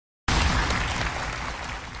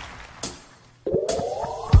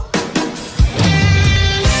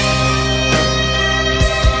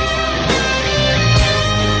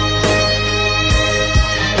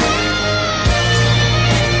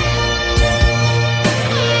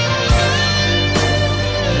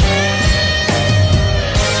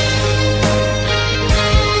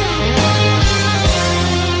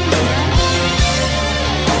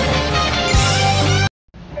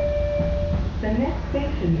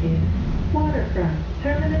indicated. Waterfront,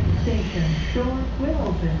 terminus station, doors will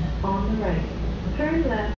open on the right. Turn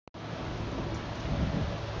left.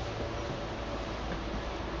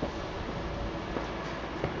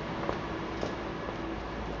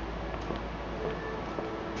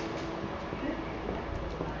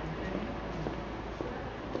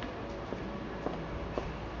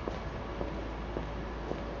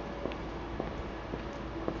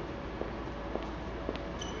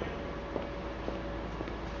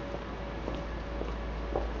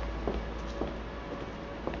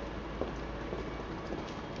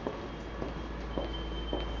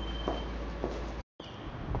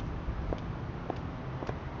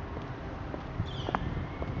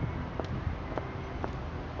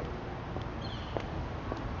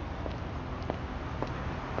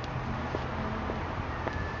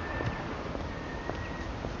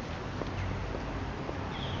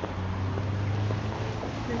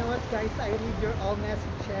 You know what, guys, I read your all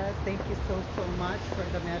messages. Thank you so much for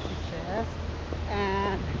the messages,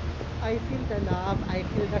 and I feel the love, I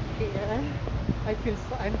feel the care, I'm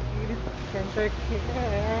feeling tender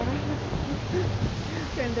care.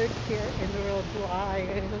 Tender care in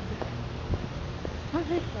worldwide. Oh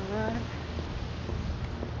my god,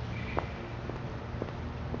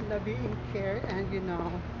 love being care, and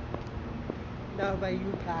love by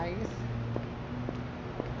you guys.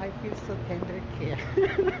 I feel so tender care.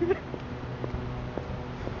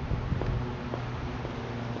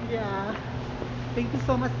 Yeah. Thank you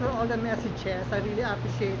so much for all the messages. I really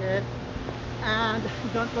appreciate it. And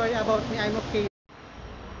don't worry about me. I'm okay.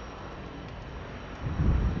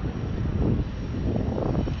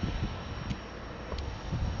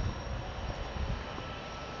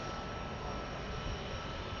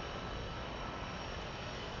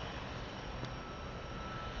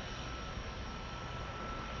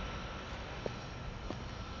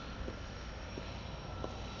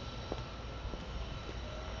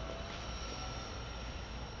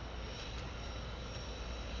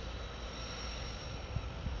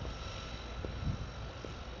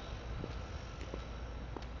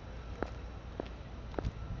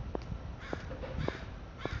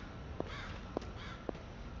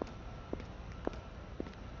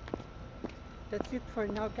 That's it for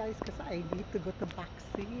now, guys, because I need to go to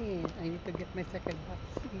vaccine. I need to get my second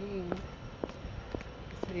vaccine.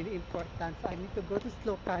 It's really important. So I need to go to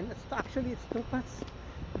Slocan. Actually, it's Slocan.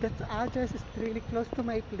 That address is really close to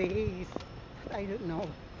my place. But I don't know,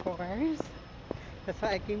 of course. That's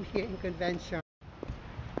why I came here in convention.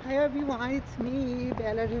 Hi everyone, it's me,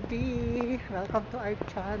 Bella Ruby. Welcome to our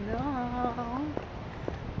channel.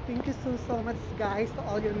 Thank you so much, guys, for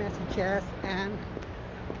all your messages and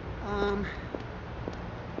um,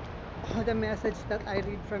 all the message that I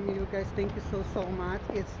read from you guys. Thank you so much.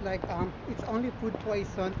 It's like it's only food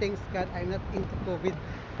poison. Thanks God I'm not into COVID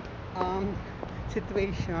um,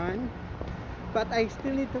 situation, but I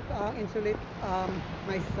still need to insulate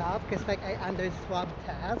myself because like I under swab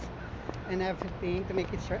test and everything to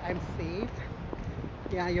make it sure I'm safe.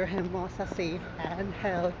 Yeah, your Hermosa safe and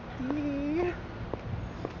healthy.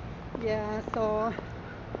 Yeah, so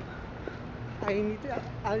I need to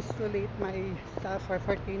isolate myself for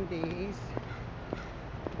 14 days,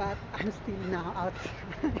 but I'm still now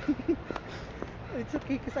outside. It's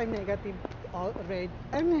okay because I'm negative already.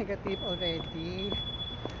 I'm negative already,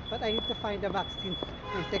 but I need to find the vaccine,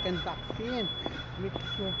 my second vaccine. Make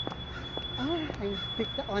sure. Ah, I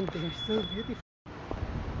picked the on there. So beautiful.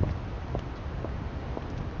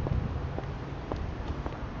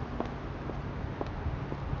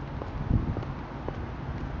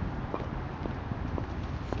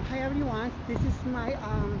 Hi everyone. This is my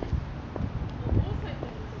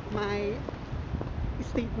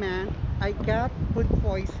statement. I got food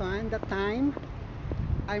poison the time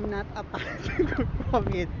I'm not a part of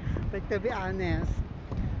COVID. Like to be honest,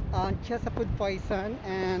 just a food poison,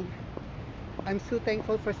 and I'm so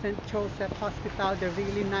thankful for St. Joseph Hospital. They're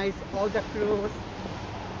really nice. All the crews,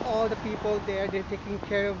 all the people there, they're taking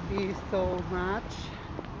care of me so much.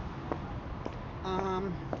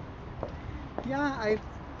 Um, yeah,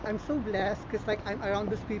 I'm so blessed because like I'm around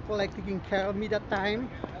those people like taking care of me that time,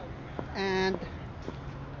 and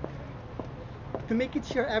to make it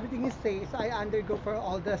sure everything is safe. So I undergo for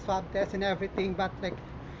all the swab tests and everything, but like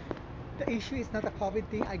the issue is not a COVID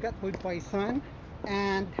thing. I got food poison,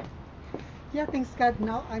 and yeah, thanks God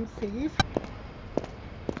now I'm safe.